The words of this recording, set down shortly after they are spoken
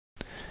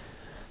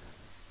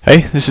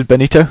Hey, this is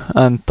Benito,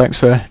 and thanks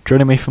for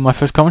joining me for my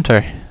first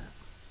commentary.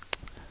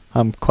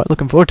 I'm quite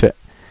looking forward to it.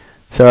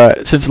 So,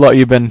 since a lot of you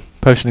have been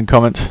posting in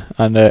comments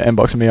and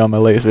inboxing me on my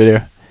latest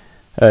video,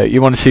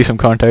 you want to see some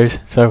commentaries,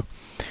 so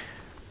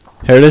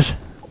here it is.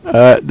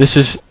 This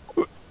is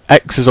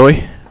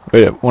xZoi,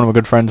 one of my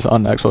good friends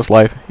on Xbox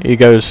Live. He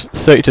goes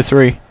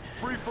 30-3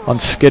 on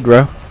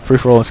Skidrow,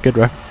 free-for-all on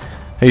Skidrow.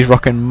 He's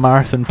rocking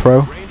Marathon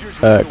Pro,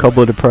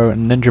 Cold-Blooded Pro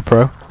and Ninja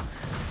Pro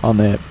on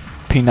the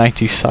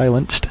P90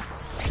 silenced.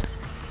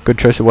 Good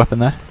choice of weapon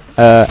there.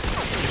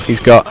 He's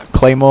got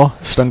Claymore,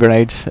 stun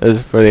grenades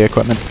as for the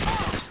equipment,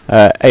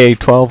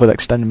 AA-12 with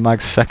extended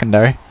mags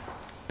secondary,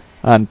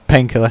 and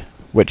Painkiller,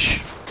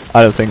 which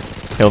I don't think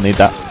he'll need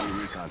that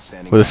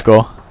with a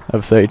score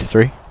of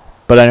 30-3.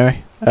 But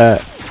anyway,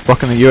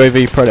 rocking the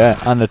UAV Predator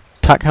and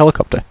attack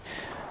helicopter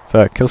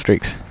for kill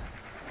streaks.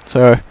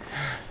 So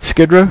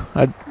Skidrow,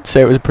 I'd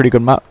say it was a pretty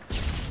good map,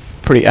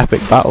 pretty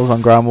epic battles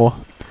on ground war,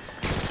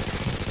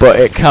 but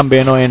it can be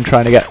annoying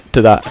trying to get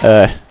to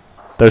that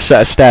there's a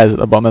set of stairs at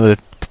the bottom of the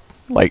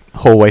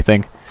hallway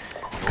thing,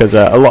 because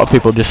a lot of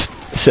people just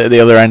sit at the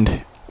other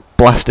end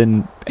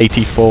blasting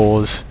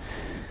 84s,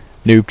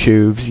 noob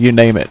tubes, you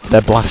name it,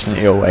 they're blasting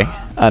it your way,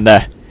 and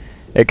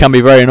it can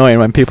be very annoying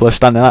when people are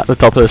standing at the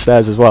top of the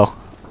stairs as well,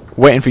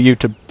 waiting for you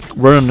to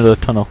run under the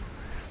tunnel,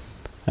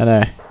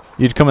 and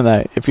you'd come in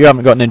there. If you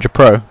haven't got Ninja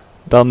Pro,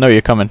 they'll know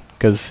you're coming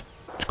because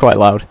it's quite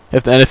loud.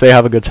 If they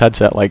have a good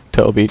headset like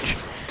Turtle Beach,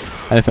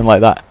 anything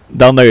like that,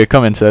 they'll know you're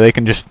coming, so they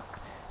can just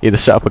either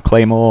set up a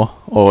claymore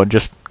or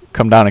just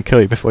come down and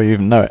kill you before you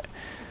even know it.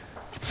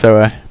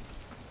 So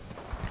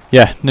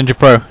yeah, Ninja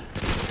Pro,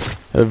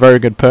 a very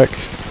good perk.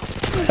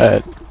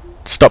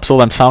 Stops all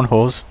them sound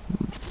whores.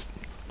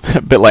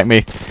 A bit like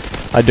me.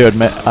 I do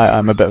admit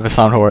I'm a bit of a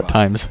sound whore at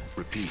times,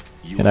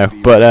 you know.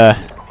 But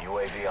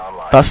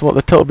that's what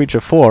the Turtle Beach are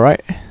for,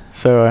 right?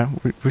 So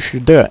we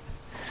should do it.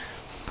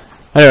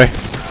 Anyway,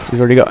 he's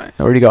already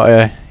got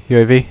a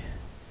UAV.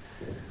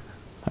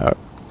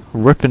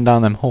 Ripping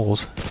down them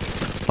halls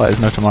like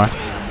there's no tomorrow.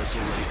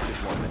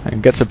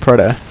 And gets a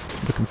Predator,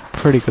 looking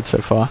pretty good so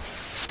far.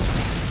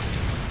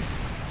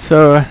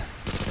 So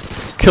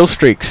kill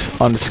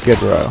streaks on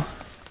Skidrow,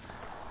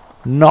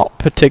 not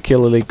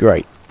particularly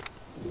great.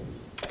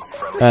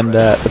 And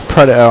the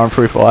Predator on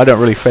freefall, I don't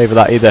really favour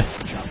that either,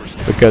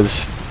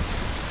 because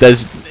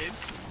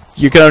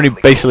you can only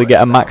basically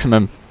get a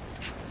maximum,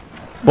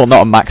 well,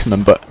 not a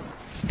maximum, but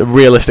the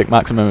realistic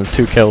maximum of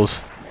 2 kills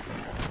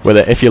with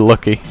it if you're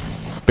lucky,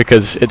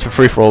 because it's a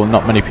free-for-all and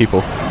not many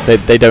people.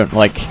 They don't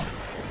like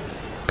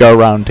go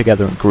around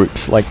together in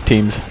groups like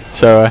teams.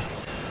 So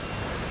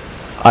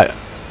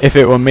if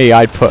it were me,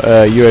 I'd put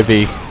a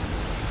UAV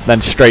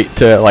then straight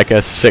to like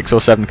a 6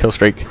 or 7 kill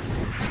streak,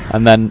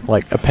 and then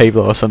like a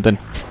Pablo or something,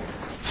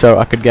 so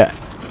I could get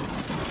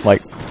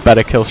like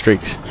better kill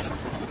streaks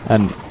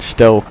and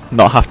still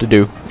not have to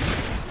do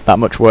that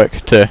much work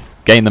to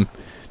gain them,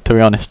 to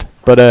be honest.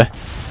 But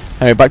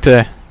anyway, back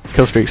to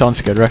kill streaks on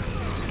Skidrow.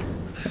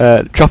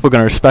 Chopper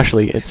gunner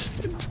especially, it's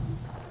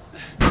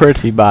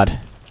pretty bad,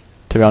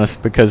 to be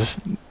honest, because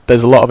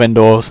there's a lot of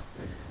indoors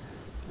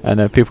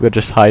and people could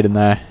just hide in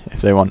there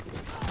if they want.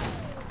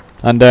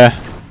 And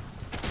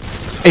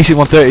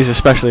AC-130s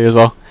especially as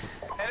well,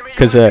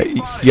 because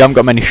you haven't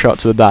got many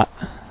shots with that,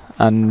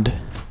 and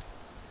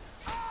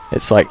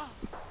it's like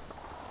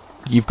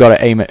you've got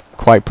to aim it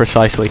quite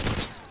precisely,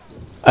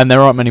 and there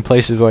aren't many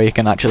places where you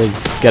can actually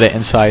get it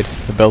inside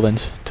the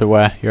buildings to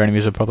where your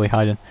enemies are probably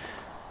hiding.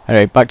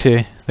 Anyway, back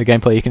to the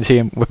gameplay. You can see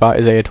him whip out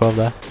his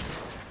AA-12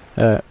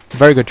 there.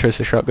 Very good choice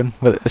of shotgun,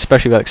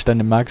 especially with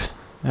extended mags.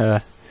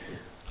 A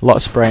lot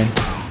of spraying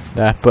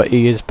there, but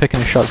he is picking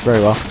his shots very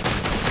well,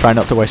 trying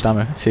not to waste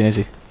ammo, seeing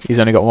as he's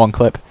only got 1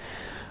 clip,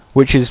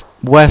 which is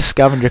where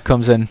Scavenger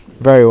comes in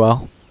very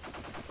well.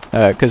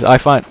 Because I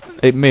find,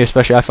 me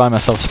especially, I find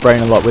myself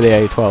spraying a lot with the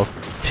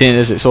AA-12. Seeing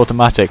as it's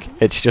automatic,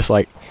 it's just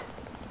like,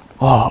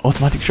 oh,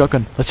 automatic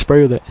shotgun, let's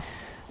spray with it.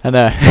 And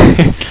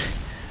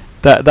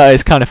that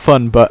is kind of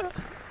fun, but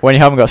when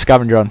you haven't got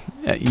Scavenger on,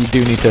 you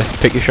do need to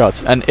pick your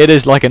shots. And it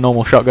is like a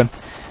normal shotgun.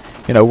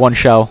 You know, 1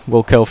 shell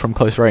will kill from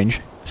close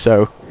range.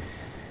 So,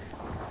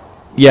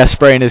 yeah,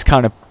 spraying is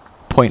kind of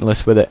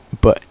pointless with it,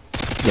 but,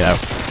 you know,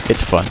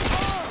 it's fun.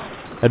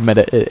 Admit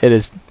it, it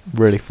is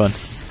really fun.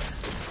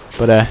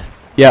 But,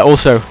 yeah,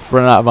 also,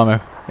 running out of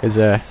ammo is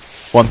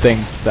one thing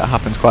that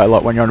happens quite a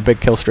lot when you're on a big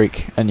kill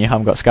streak and you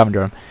haven't got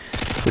Scavenger on,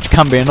 which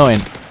can be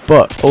annoying,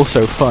 but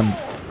also fun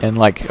in,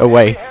 like, a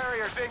way.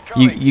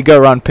 You go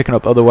around picking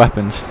up other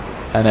weapons,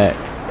 and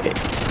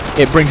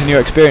it brings a new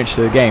experience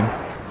to the game,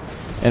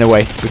 in a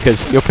way,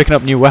 because you're picking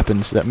up new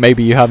weapons that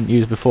maybe you haven't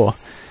used before.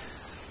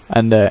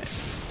 And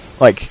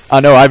like, I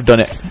know I've done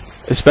it,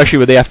 especially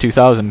with the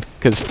F2000,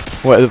 because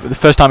the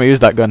first time I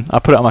used that gun, I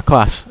put it on my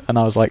class, and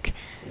I was like,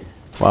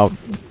 wow,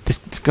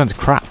 this gun's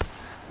crap.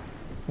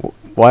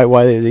 Why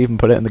did they even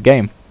put it in the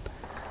game?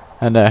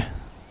 And I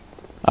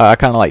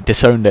kind of like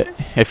disowned it,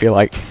 if you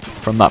like,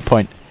 from that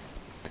point.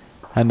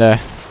 And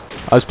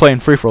I was playing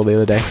free-for-all the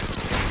other day,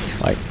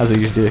 like as I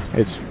usually do.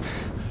 It's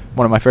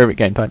one of my favourite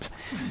game types.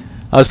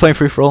 I was playing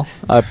free for all.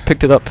 I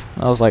picked it up.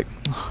 And I was like,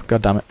 oh,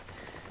 god damn it.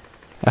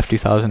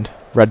 F2000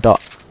 red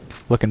dot,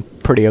 looking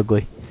pretty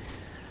ugly.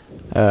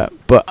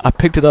 But I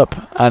picked it up,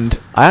 and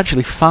I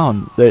actually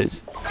found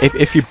that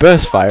if you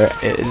burst fire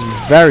it, it is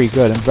very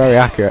good and very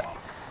accurate,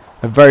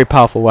 a very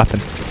powerful weapon.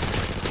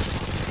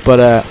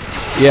 But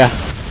yeah,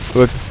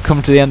 we're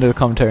coming to the end of the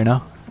commentary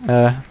now.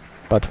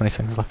 About 20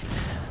 seconds left.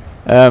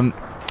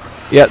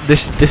 Yeah,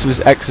 this was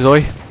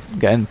xZoi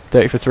getting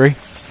 30 for 3,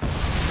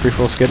 free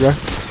for all Skidrow.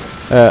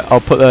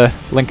 I'll put the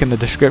link in the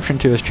description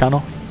to his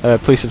channel.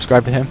 Please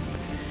subscribe to him.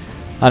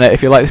 And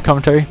if you like this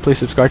commentary, please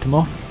subscribe to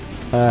more.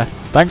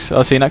 Thanks,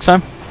 I'll see you next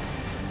time.